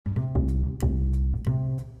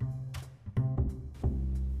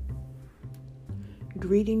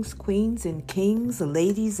Greetings, queens and kings,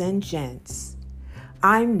 ladies and gents.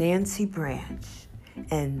 I'm Nancy Branch,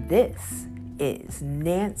 and this is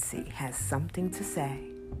Nancy Has Something to Say.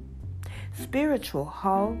 Spiritual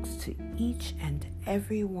hugs to each and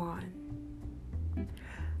every one.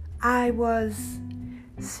 I was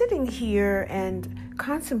sitting here and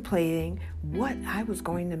contemplating what I was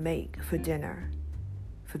going to make for dinner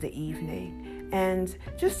for the evening. And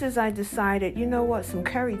just as I decided, you know what, some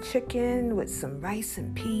curry chicken with some rice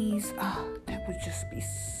and peas, that would just be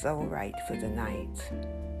so right for the night.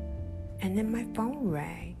 And then my phone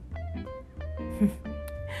rang.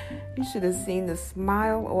 You should have seen the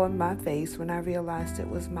smile on my face when I realized it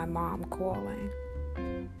was my mom calling.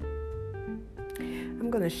 I'm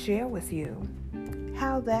going to share with you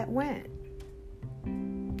how that went.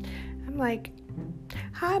 I'm like,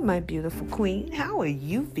 "Hi, my beautiful queen. How are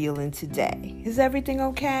you feeling today? Is everything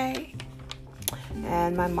okay?"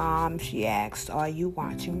 And my mom, she asked, "Are you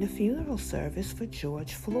watching the funeral service for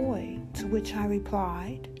George Floyd?" To which I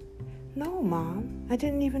replied, "No, Mom. I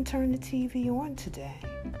didn't even turn the TV on today."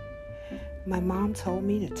 My mom told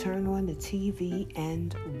me to turn on the TV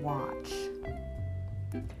and watch.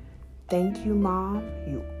 Thank you, Mom.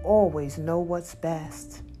 You always know what's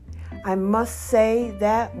best. I must say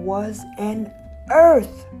that was an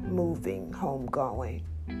earth-moving homegoing.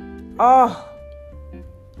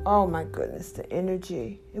 Oh my goodness, the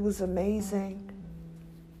energy. It was amazing.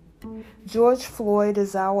 George Floyd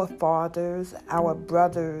is our fathers, our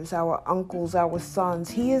brothers, our uncles, our sons.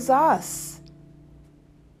 He is us.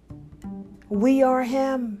 We are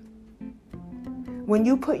him. When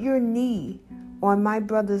you put your knee on my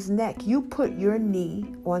brother's neck, you put your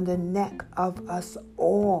knee on the neck of us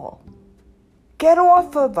all. Get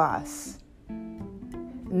off of us.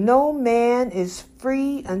 No man is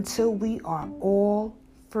free until we are all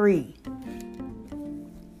free.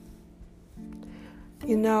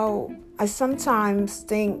 You know, I sometimes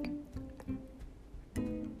think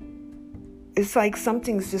it's like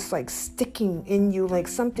something's just like sticking in you, like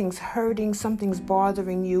something's hurting, something's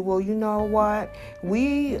bothering you. Well, you know what?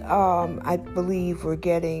 I believe we're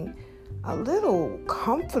getting a little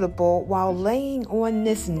comfortable while laying on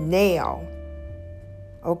this nail.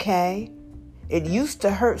 Okay? It used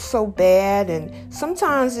to hurt so bad, and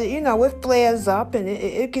sometimes, it flares up and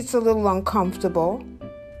it gets a little uncomfortable.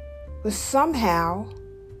 But somehow,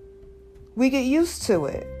 we get used to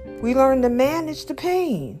it. We learn to manage the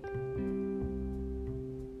pain.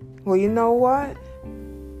 Well, you know what?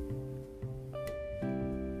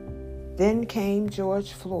 Then came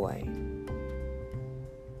George Floyd.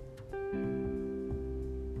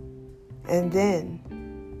 And then,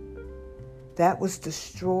 that was the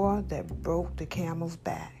straw that broke the camel's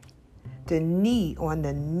back. The knee on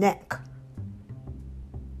the neck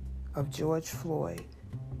of George Floyd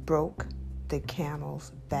broke the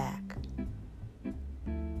camel's back.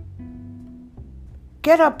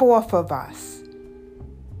 Get up off of us.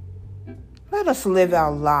 Let us live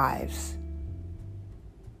our lives.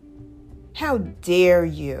 How dare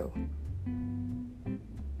you?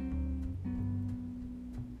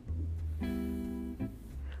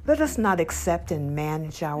 Let us not accept and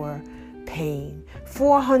manage our pain.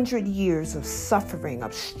 400 years of suffering,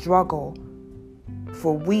 of struggle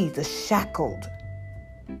for we, the shackled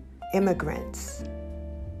immigrants.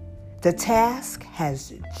 The task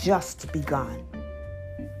has just begun.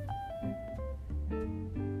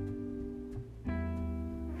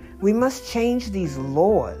 We must change these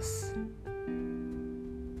laws.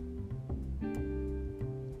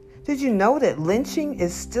 Did you know that lynching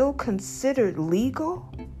is still considered legal?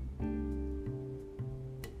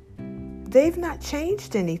 They've not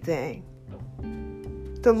changed anything.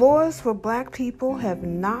 The laws for black people have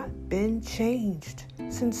not been changed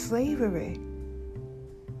since slavery.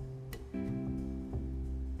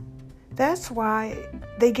 That's why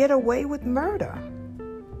they get away with murder.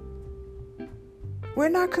 We're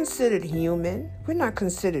not considered human. We're not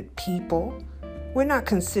considered people. We're not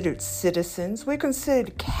considered citizens. We're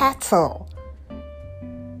considered cattle.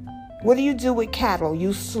 What do you do with cattle?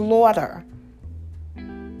 You slaughter.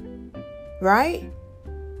 Right?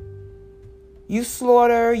 You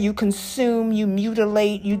slaughter, you consume, you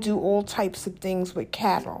mutilate, you do all types of things with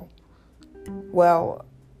cattle. Well,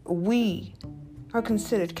 we are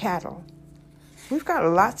considered cattle. We've got a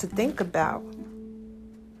lot to think about.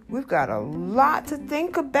 We've got a lot to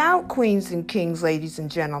think about, queens and kings, ladies and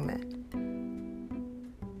gentlemen.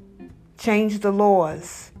 Change the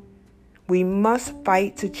laws. We must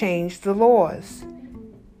fight to change the laws.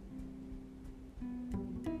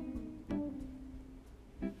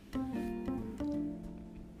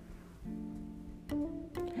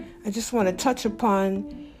 I just want to touch upon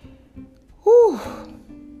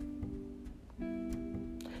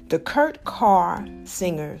the Kurt Carr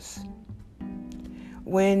singers,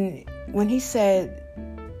 when he said,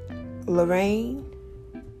 Lorraine,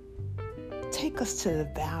 take us to the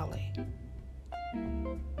valley.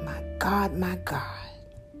 My God, my God.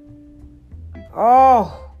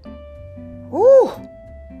 Oh, woo.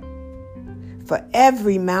 For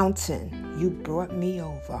every mountain you brought me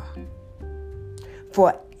over.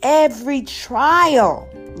 For every trial,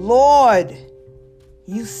 Lord,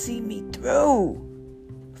 you see me through.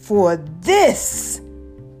 For this,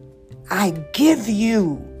 I give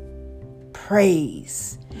you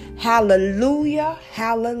praise. Hallelujah,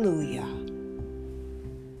 hallelujah.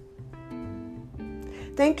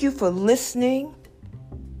 Thank you for listening.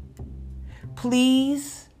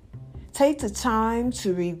 Please take the time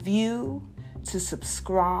to review, to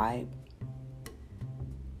subscribe.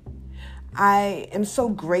 I am so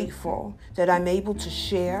grateful that I'm able to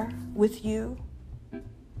share with you.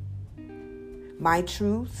 My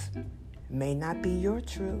truth may not be your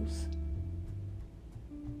truth.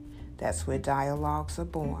 That's where dialogues are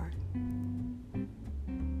born.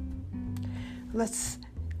 Let's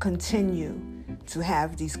continue to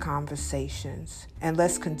have these conversations, and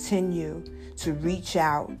let's continue to reach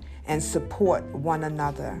out and support one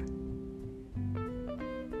another.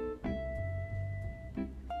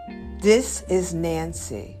 This is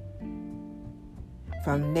Nancy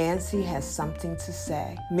from Nancy Has Something to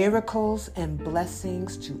Say. Miracles and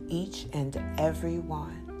blessings to each and every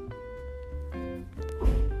one.